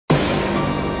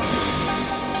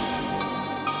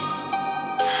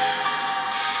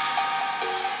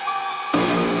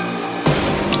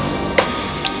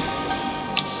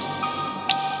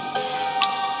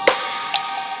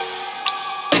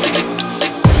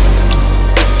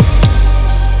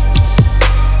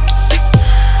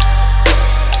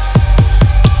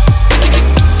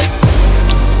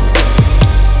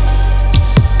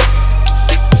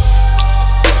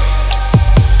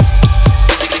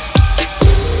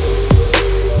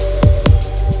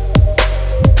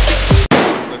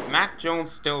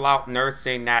Jones still out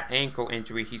nursing that ankle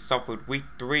injury he suffered week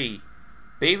 3.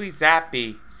 Bailey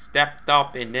Zappi stepped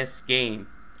up in this game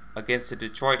against the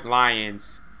Detroit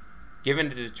Lions, giving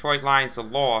the Detroit Lions a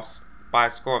loss by a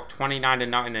score of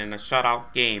 29-0 in a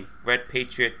shutout game, Red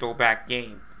Patriot throwback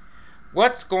game.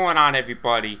 What's going on,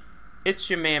 everybody? It's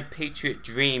your man Patriot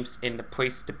Dreams in the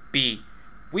place to be.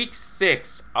 Week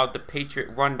 6 of the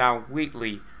Patriot Rundown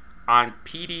Weekly on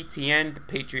PDTN, the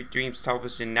Patriot Dreams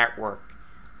Television Network.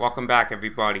 Welcome back,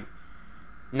 everybody.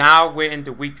 Now we're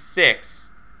into week 6.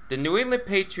 The New England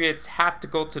Patriots have to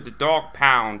go to the dog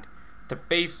pound to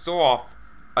face off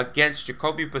against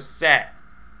Jacoby Brissett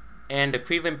and the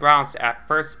Cleveland Browns at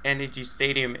First Energy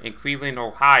Stadium in Cleveland,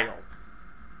 Ohio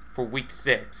for week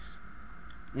 6.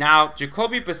 Now,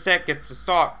 Jacoby Brissett gets the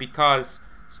start because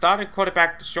starting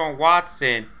quarterback Deshaun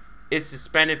Watson is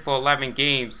suspended for 11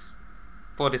 games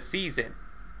for the season.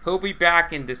 He'll be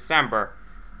back in December,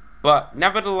 but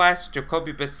nevertheless,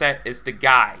 Jacoby Brissett is the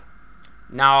guy.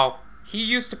 Now, he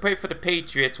used to play for the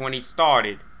Patriots when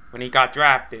he got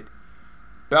drafted.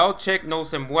 Belichick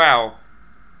knows him well,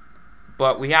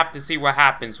 but we have to see what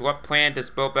happens. What plan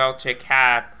does Bill Belichick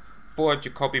have for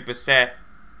Jacoby Brissett,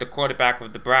 the quarterback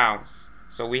of the Browns?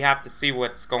 So we have to see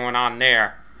what's going on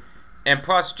there. And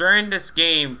plus, during this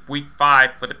game, week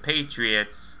 5 for the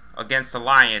Patriots against the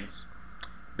Lions,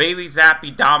 Bailey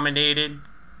Zappi dominated.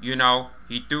 You know,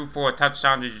 he threw for a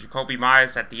touchdown to Jacoby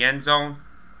Myers at the end zone.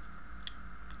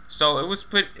 So it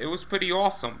was pretty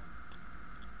awesome.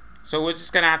 So we're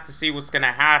just gonna have to see what's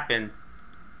gonna happen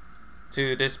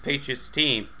to this Patriots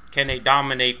team. Can they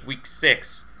dominate week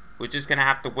 6? We're just gonna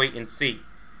have to wait and see.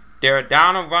 They're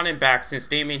down on running back since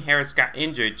Damien Harris got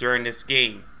injured during this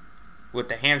game with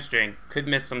the hamstring. Could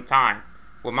miss some time.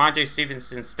 Ramondre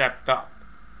Stevenson stepped up.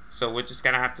 So we're just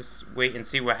gonna have to wait and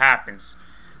see what happens.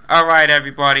 Alright,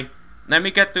 everybody. Let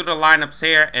me get through the lineups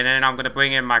here, and then I'm gonna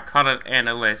bring in my color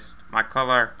analyst, my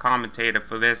color commentator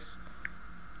for this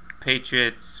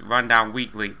Patriots Rundown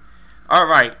Weekly.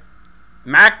 Alright.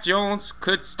 Mac Jones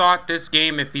could start this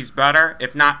game if he's better.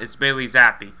 If not, it's Bailey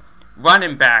Zappi.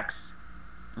 Running backs.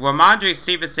 Ramondre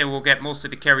Stevenson will get most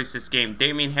of the carries this game.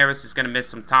 Damien Harris is going to miss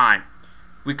some time.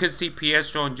 We could see Pierre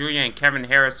Strong Jr. and Kevin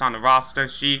Harris on the roster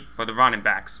sheet for the running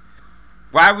backs.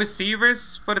 Wide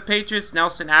receivers for the Patriots,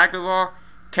 Nelson Aguilar,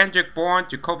 Kendrick Bourne,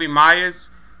 Jacoby Myers,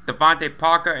 Devontae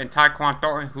Parker, and Tyquan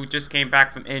Thornton, who just came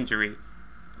back from injury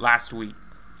last week.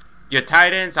 Your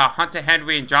tight ends are Hunter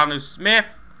Henry and Jonnu Smith.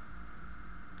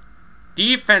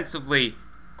 Defensively,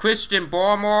 Christian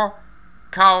Barmore,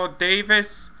 Kyle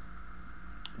Davis,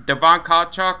 Devon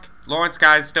Kachuk. Lawrence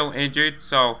Guy is still injured,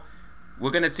 so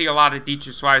we're going to see a lot of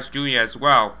Deatrice Rice Jr. as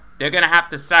well. They're going to have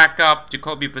to sack up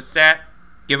Jacoby Brissett,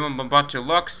 give him a bunch of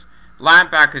looks.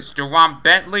 Linebackers, Jerome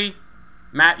Bentley,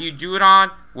 Matthew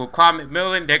Judon, Wilquan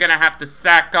McMillan. They're going to have to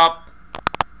sack up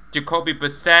Jacoby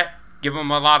Brissett, give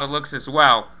him a lot of looks as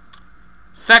well.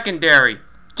 Secondary,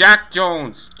 Jack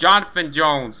Jones, Jonathan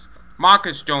Jones,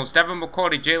 Marcus Jones, Devin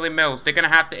McCourty, Jalen Mills. They're going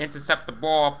to have to intercept the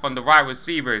ball from the wide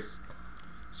receivers.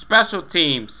 Special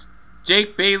teams,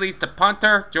 Jake Bailey's the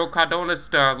punter, Joe Cardona's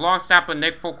the long snapper,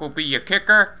 Nick Folk will be your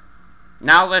kicker.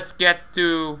 Now let's get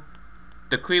to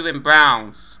the Cleveland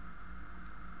Browns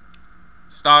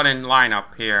starting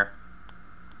lineup here.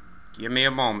 Give me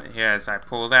a moment here as I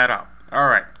pull that up.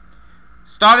 Alright.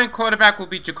 Starting quarterback will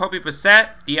be Jacoby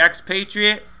Brissett, the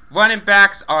ex-Patriot. Running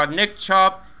backs are Nick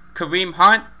Chubb, Kareem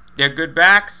Hunt. They're good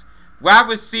backs. Wide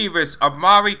receivers,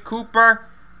 Amari Cooper,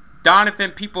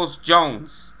 Donovan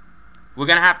Peoples-Jones. We're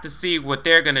going to have to see what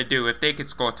they're going to do if they can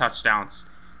score touchdowns.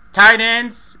 Tight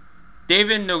ends,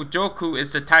 David Njoku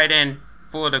is the tight end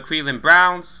for the Cleveland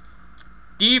Browns.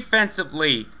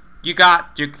 Defensively, you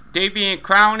got Davian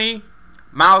Clowney,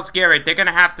 Myles Garrett. They're going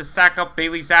to have to sack up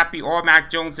Bailey Zappi or Mac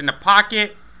Jones in the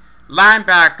pocket.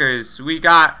 Linebackers, we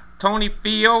got Tony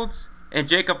Fields and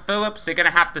Jacob Phillips. They're going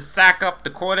to have to sack up the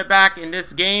quarterback in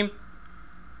this game.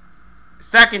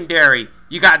 Secondary,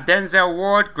 you got Denzel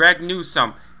Ward, Greg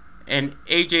Newsome, and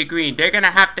AJ Green. They're going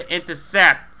to have to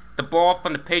intercept the ball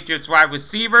from the Patriots wide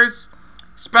receivers.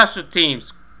 Special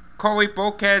teams, Corey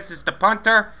Bocquez is the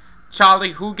punter,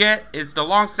 Charlie Huget is the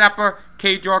long snapper,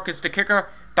 K. York is the kicker.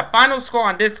 The final score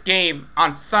on this game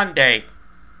on Sunday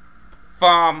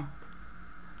from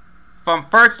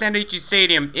First Energy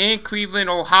Stadium in Cleveland,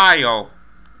 Ohio,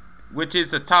 which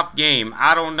is a tough game.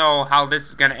 I don't know how this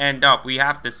is going to end up. We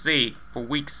have to see for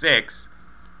week 6.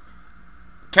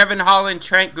 Kevin Holland,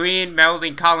 Trent Green,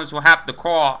 Melvin Collins will have the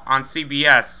call on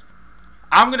CBS.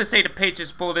 I'm going to say the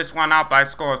Patriots pull this one out by a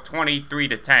score of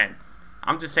 23-10.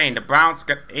 I'm just saying the Browns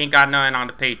ain't got nothing on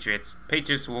the Patriots.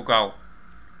 Patriots will go.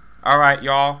 Alright,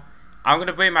 y'all. I'm going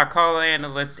to bring my color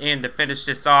analyst in to finish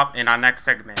this off in our next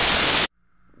segment.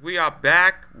 We are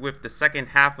back with the second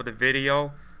half of the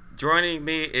video. Joining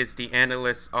me is the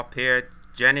analyst up here,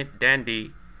 Janet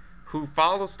Dendy, who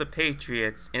follows the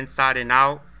Patriots inside and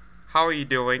out. How are you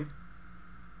doing?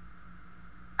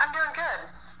 I'm doing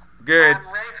good. Good.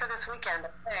 I'm ready for this weekend,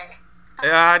 I think.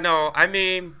 Yeah, I know. I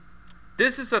mean,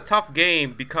 this is a tough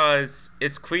game because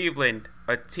it's Cleveland,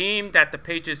 a team that the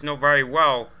Patriots know very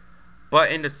well. But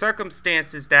in the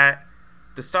circumstances that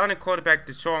the starting quarterback,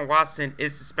 Deshaun Watson,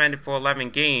 is suspended for 11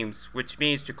 games, which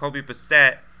means Jacoby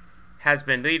Brissett has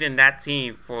been leading that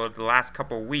team for the last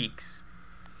couple of weeks.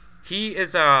 He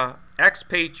is a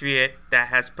ex-Patriot that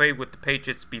has played with the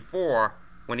Patriots before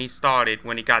when he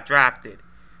got drafted.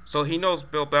 So he knows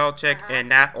Bill Belichick and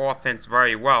that offense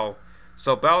very well.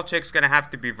 So Belichick's going to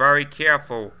have to be very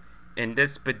careful in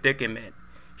this predicament.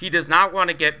 He does not want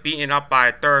to get beaten up by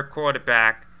a third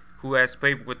quarterback who has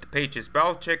played with the Patriots.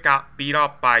 Belichick got beat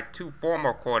up by two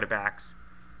former quarterbacks,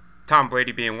 Tom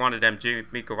Brady being one of them,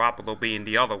 Jimmy Garoppolo being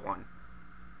the other one.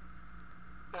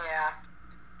 Yeah.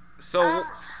 So,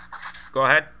 go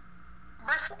ahead.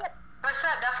 Brissett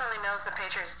definitely knows the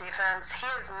Patriots defense. He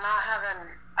is not having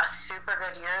a super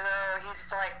good year, though.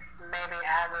 He's like maybe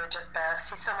average at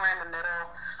best. He's somewhere in the middle.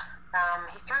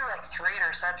 He threw like 3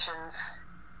 interceptions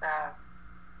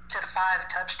to 5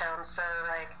 touchdowns, so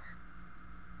like,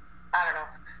 I don't know.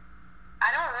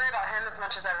 I don't worry about him as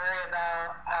much as I worry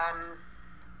about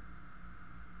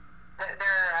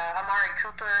Amari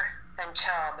Cooper and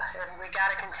Chubb. We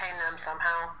got to contain them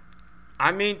somehow.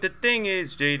 I mean, the thing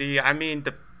is, JD, I mean,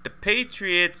 the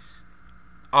Patriots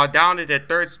are down to their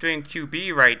third string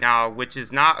QB right now, which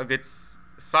is not a good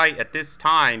sight at this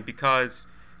time because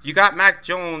you got Mac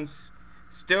Jones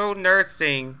still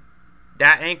nursing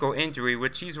that ankle injury,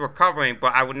 which he's recovering,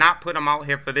 but I would not put him out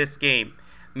here for this game.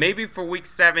 Maybe for week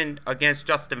 7 against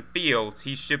Justin Fields,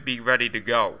 he should be ready to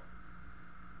go.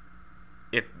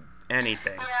 If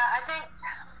anything. Yeah, I think,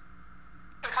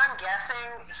 if I'm guessing,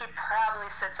 he probably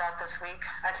sits out this week.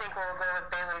 I think we'll go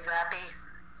with Bailey Zappi.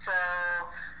 So,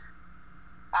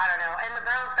 I don't know. And the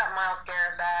Browns got Myles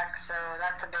Garrett back, so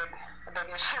that's a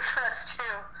big issue for us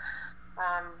too.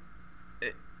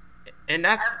 And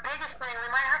that's our biggest thing.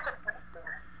 We might have to play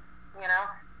there, you know.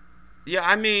 Yeah,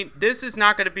 I mean, this is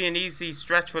not going to be an easy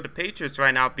stretch for the Patriots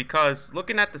right now because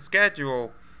looking at the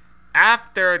schedule,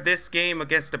 after this game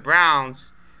against the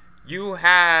Browns, you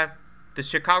have the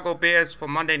Chicago Bears for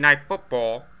Monday Night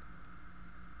Football,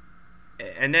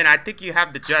 and then I think you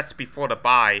have the Jets before the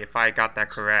bye, if I got that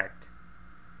correct.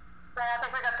 Yeah, I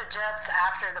think we got the Jets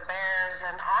after the Bears,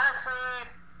 and honestly,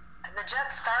 the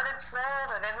Jets started slow,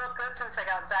 but they've looked good since they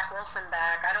got Zach Wilson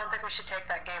back. I don't think we should take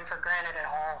that game for granted at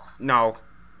all. No.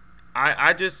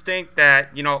 I just think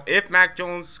that, you know, if Mac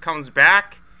Jones comes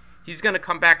back, he's going to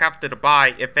come back after the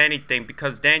bye, if anything,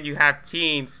 because then you have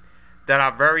teams that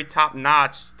are very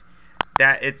top-notch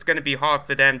that it's going to be hard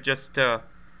for them just to,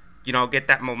 you know, get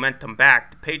that momentum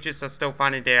back. The Patriots are still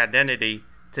finding their identity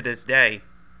to this day.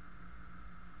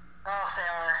 Oh, they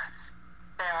are.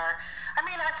 They are. I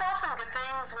mean, I saw some good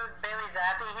things with Bailey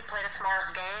Zappi. He played a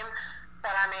smart game,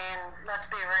 but I mean, let's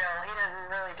be real. He didn't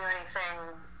really do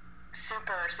anything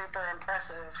super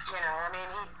impressive, you know. I mean,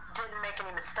 he didn't make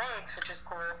any mistakes, which is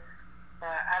cool, but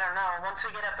I don't know. Once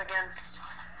we get up against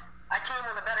a team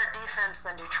with a better defense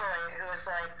than Detroit, who is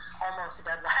like almost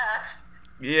dead last,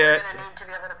 we're gonna need to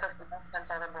be able to put some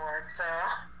offense on the board. So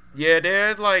yeah,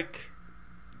 they're like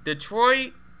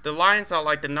Detroit. The Lions are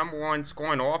like the #1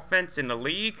 scoring offense in the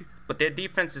league, but their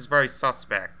defense is very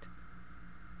suspect.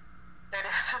 It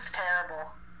is. It's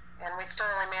terrible. And we still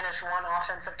only managed 1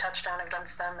 offensive touchdown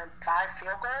against them and 5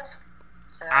 field goals.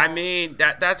 So I mean,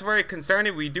 that's very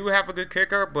concerning. We do have a good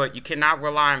kicker, but you cannot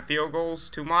rely on field goals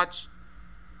too much.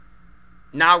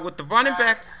 Now with the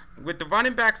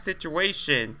running back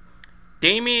situation,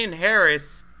 Damian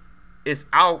Harris is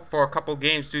out for a couple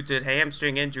games due to the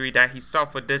hamstring injury that he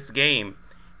suffered this game.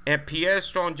 And Pierre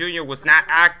Strong Jr. was not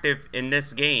active in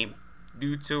this game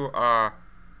due to I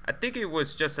think it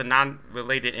was just a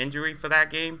non-related injury for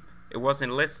that game. It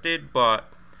wasn't listed, but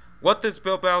what does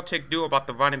Bill Belichick do about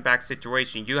the running back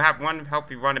situation? You have one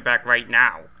healthy running back right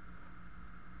now.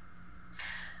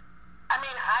 I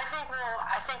mean, I think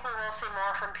we will see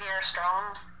more from Pierre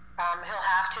Strong. He'll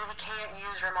have to. He can't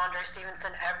use Ramondre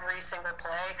Stevenson every single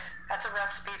play. That's a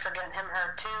recipe for getting him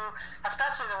hurt too,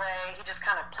 especially the way he just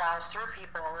kind of plows through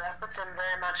people. That puts him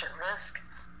very much at risk.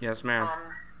 Yes, ma'am.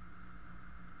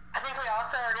 I think we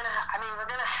also are going to,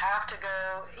 we're going to have to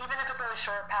go, even if it's only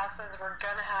short passes, we're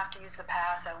going to have to use the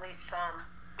pass at least some,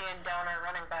 being down our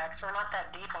running backs. We're not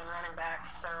that deep on running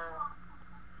backs, so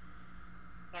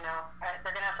they're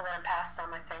gonna have to let him pass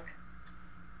some, I think.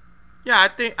 Yeah,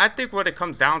 I think what it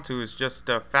comes down to is just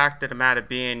the fact of the matter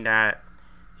being that,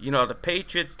 the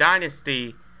Patriots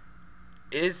dynasty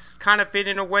is kind of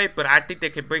fading away, but I think they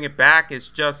can bring it back. It's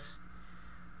just,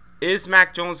 is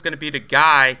Mac Jones going to be the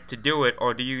guy to do it,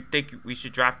 or do you think we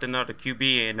should draft another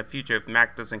QB in the future if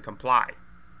Mac doesn't comply?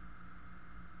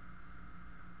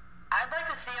 I'd like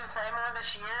to see him play more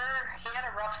this year. He had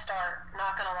a rough start,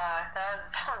 not gonna lie. That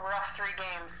was a rough 3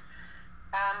 games.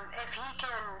 If he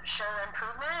can show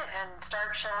improvement and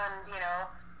start showing,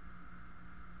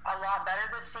 a lot better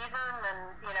this season, then,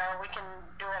 we can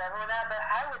do whatever with that. But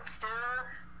I would still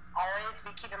always be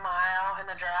keeping my eye out in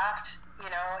the draft,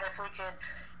 if we could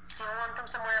steal one from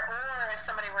somewhere, or if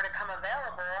somebody were to come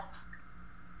available.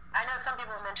 I know some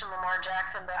people mention Lamar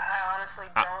Jackson, but I honestly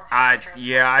don't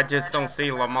see I just don't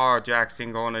see Lamar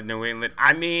Jackson going to New England.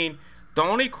 I mean, the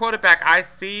only quarterback I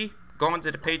see going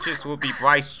to the Patriots will be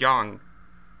Bryce Young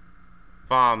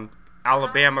from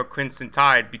Alabama Crimson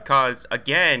Tide, because,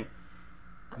 again,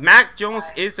 Mac Jones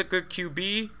is a good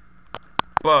QB,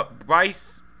 but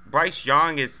Bryce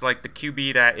Young is like the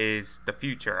QB that is the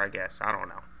future, I guess. I don't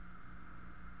know.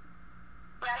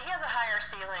 Yeah, he has a higher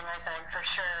ceiling, I think, for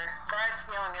sure. Bryce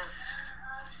Young is,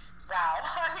 wow.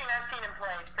 I mean, I've seen him play.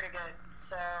 He's pretty good.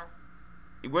 So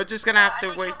we're just going to have to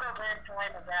wait. I think he'll go grand to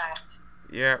win the draft.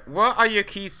 Yeah. What are your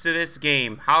keys to this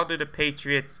game? How do the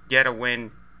Patriots get a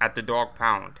win at the dog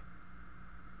pound?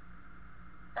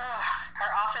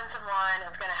 Our offensive line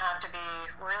is going to have to be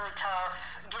really tough.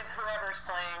 Give whoever's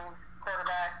playing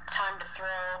quarterback time to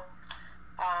throw.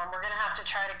 We're going to have to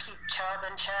try to keep Chubb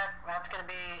in check. That's going to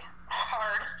be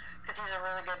hard because he's a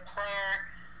really good player.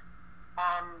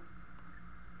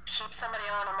 Keep somebody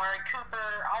on Amari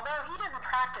Cooper, although he didn't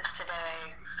practice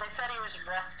today. They said he was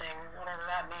resting, whatever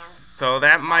that means. So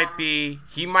that might be,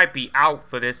 he might be out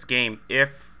for this game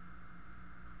if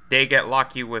they get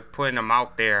lucky with putting him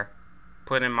out there,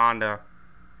 putting him on the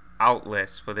out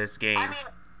list for this game. I mean,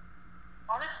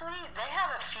 honestly, they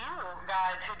have a few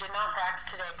guys who did not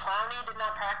practice today. Clowney did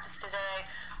not practice today.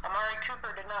 Amari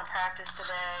Cooper did not practice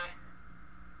today.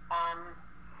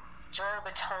 Joel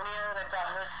Bitonio, they've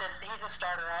got listed. He's a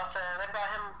starter also. They've got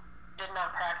him, did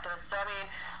not practice. So, I mean,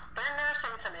 they're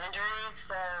nursing some injuries,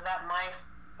 so that might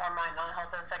or might not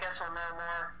help us. I guess we'll know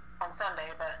more on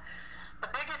Sunday. But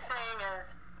the biggest thing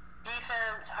is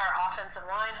defense. Our offensive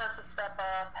line has to step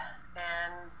up,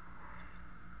 and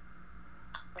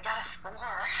we gotta score.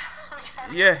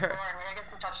 We gotta score. We gotta get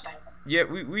some touchdowns. Yeah,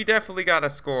 we definitely gotta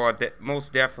score. That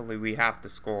most definitely we have to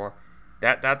score.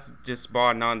 That's just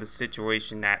bar none the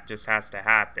situation that just has to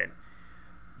happen.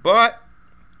 But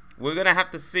we're gonna have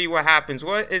to see what happens.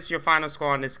 What is your final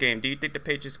score on this game? Do you think the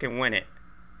Patriots can win it?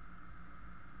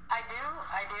 I do.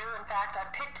 In fact,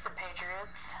 I picked the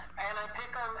Patriots, and I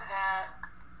pick them at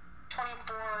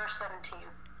 24-17.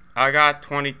 I got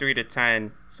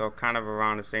 23-10, so kind of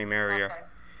around the same area. Okay.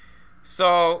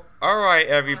 So, alright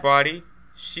everybody,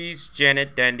 she's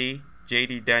Janet Dendy,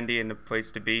 JD Dendy in the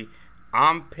place to be.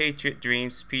 I'm Patriot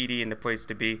Dreams, PD in the place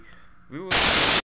to be. We will